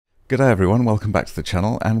G'day everyone, welcome back to the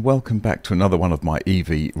channel and welcome back to another one of my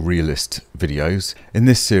EV realist videos. In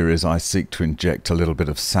this series I seek to inject a little bit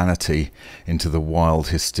of sanity into the wild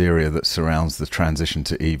hysteria that surrounds the transition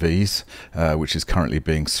to EVs, which is currently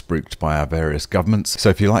being spruiked by our various governments. So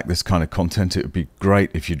if you like this kind of content, it would be great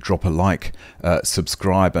if you drop a like,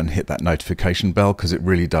 subscribe and hit that notification bell, because it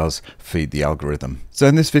really does feed the algorithm. So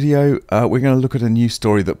in this video we're going to look at a new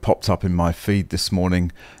story that popped up in my feed this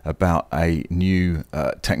morning about a new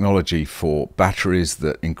technology for batteries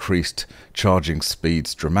that increased charging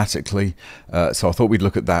speeds dramatically. So I thought we'd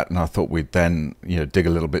look at that, and I thought we'd then dig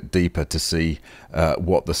a little bit deeper to see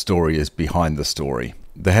what the story is behind the story.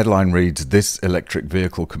 The headline reads, "This electric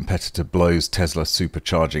vehicle competitor blows Tesla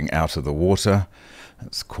supercharging out of the water."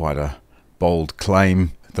 That's quite a bold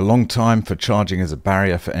claim. The long time for charging is a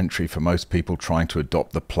barrier for entry for most people trying to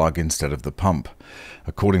adopt the plug instead of the pump.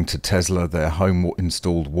 According to Tesla, their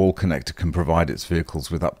home-installed wall connector can provide its vehicles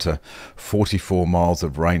with up to 44 miles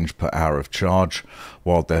of range per hour of charge,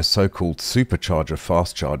 while their so-called supercharger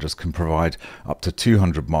fast chargers can provide up to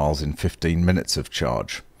 200 miles in 15 minutes of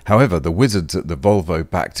charge. However, the wizards at the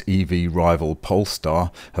Volvo-backed EV rival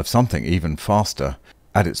Polestar have something even faster.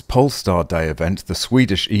 At its Polestar Day event, the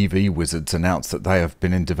Swedish EV wizards announced that they have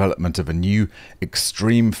been in development of a new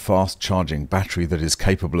extreme fast charging battery that is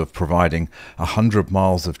capable of providing 100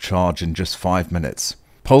 miles of charge in just 5 minutes.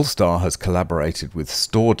 Polestar has collaborated with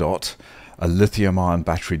StoreDot, a lithium-ion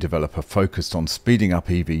battery developer focused on speeding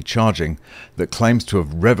up EV charging, that claims to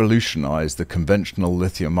have revolutionized the conventional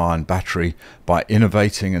lithium-ion battery by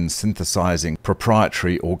innovating and synthesizing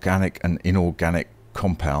proprietary organic and inorganic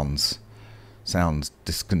compounds. Sounds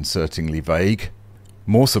disconcertingly vague.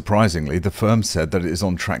 More surprisingly, the firm said that it is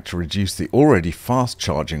on track to reduce the already fast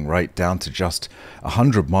charging rate down to just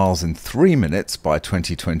 100 miles in 3 minutes by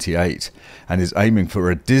 2028 and is aiming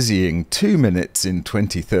for a dizzying 2 minutes in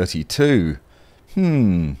 2032.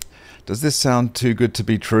 Does this sound too good to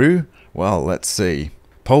be true? Well, let's see.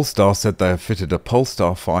 Polestar said they have fitted a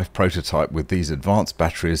Polestar 5 prototype with these advanced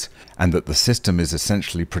batteries and that the system is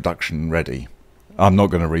essentially production ready. I'm not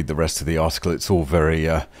going to read the rest of the article, it's all very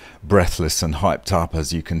breathless and hyped up,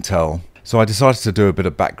 as you can tell. So I decided to do a bit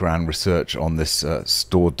of background research on this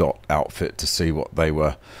StoreDot outfit to see what they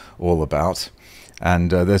were all about.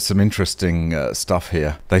 And there's some interesting stuff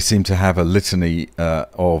here. They seem to have a litany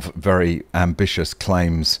of very ambitious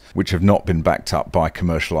claims which have not been backed up by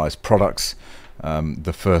commercialized products.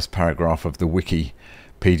 The first paragraph of the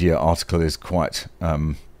Wikipedia article is quite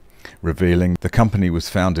revealing. The company was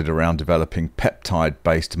founded around developing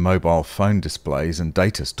peptide-based mobile phone displays and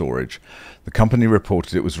data storage. The company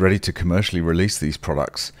reported it was ready to commercially release these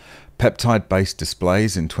products. Peptide-based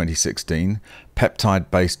displays in 2016,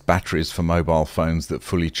 peptide-based batteries for mobile phones that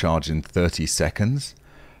fully charge in 30 seconds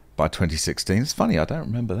by 2016. It's funny, I don't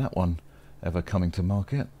remember that one ever coming to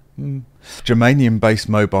market. Germanium-based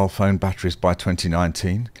mobile phone batteries by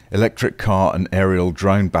 2019, electric car and aerial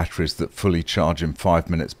drone batteries that fully charge in 5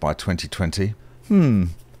 minutes by 2020.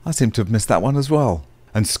 I seem to have missed that one as well.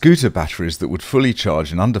 And scooter batteries that would fully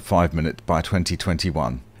charge in under 5 minutes by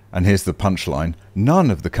 2021. And here's the punchline: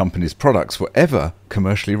 none of the company's products were ever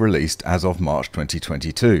commercially released as of March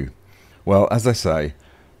 2022. Well, as I say,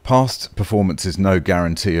 past performance is no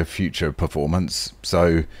guarantee of future performance,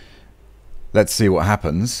 so let's see what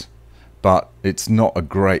happens. But it's not a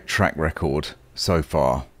great track record so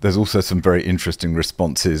far. There's also some very interesting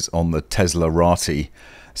responses on the Teslarati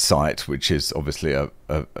site, which is obviously a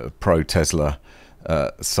pro-Tesla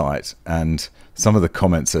site, and some of the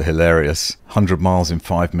comments are hilarious. 100 miles in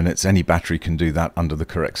 5 minutes, any battery can do that under the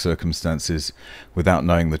correct circumstances without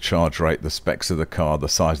knowing the charge rate, the specs of the car, the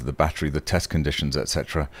size of the battery, the test conditions,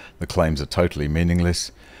 etc. The claims are totally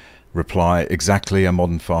meaningless. Reply: exactly, a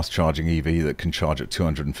modern fast charging EV that can charge at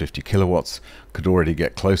 250 kilowatts could already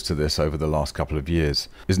get close to this over the last couple of years.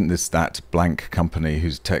 Isn't this that blank company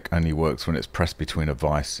whose tech only works when it's pressed between a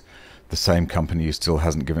vice? The same company who still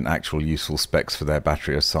hasn't given actual useful specs for their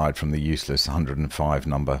battery aside from the useless 105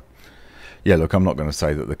 number. Yeah, look, I'm not going to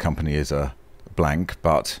say that the company is a blank,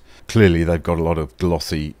 but clearly they've got a lot of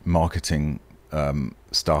glossy marketing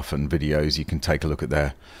stuff and videos. You can take a look at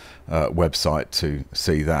their website to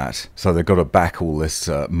see that. So they've got to back all this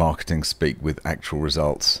marketing speak with actual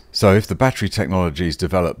results. So if the battery technology is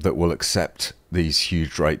developed that will accept these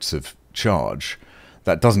huge rates of charge,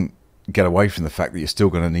 that doesn't get away from the fact that you're still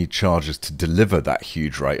going to need chargers to deliver that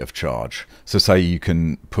huge rate of charge. So say you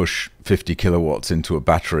can push 50 kilowatts into a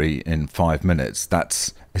battery in 5 minutes,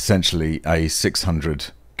 that's essentially a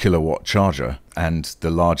 600 kilowatt charger, and the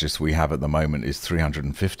largest we have at the moment is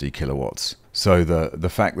 350 kilowatts. So the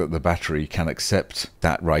fact that the battery can accept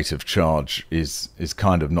that rate of charge is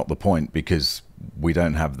kind of not the point, because we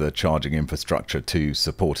don't have the charging infrastructure to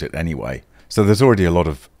support it anyway. So there's already a lot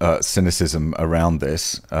of cynicism around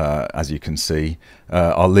this, as you can see.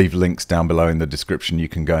 I'll leave links down below in the description. You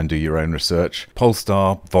can go and do your own research.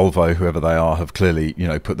 Polestar, Volvo, whoever they are, have clearly,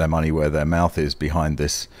 put their money where their mouth is behind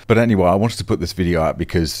this. But anyway, I wanted to put this video out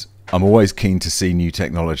because I'm always keen to see new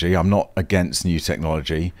technology. I'm not against new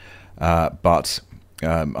technology, but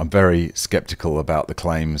I'm very skeptical about the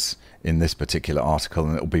claims in this particular article,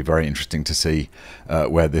 and it'll be very interesting to see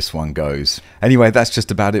where this one goes. Anyway, that's just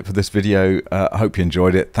about it for this video. I hope you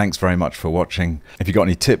enjoyed it. Thanks very much for watching. If you've got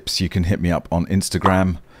any tips, you can hit me up on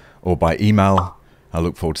Instagram or by email. I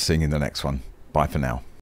look forward to seeing you in the next one. Bye for now.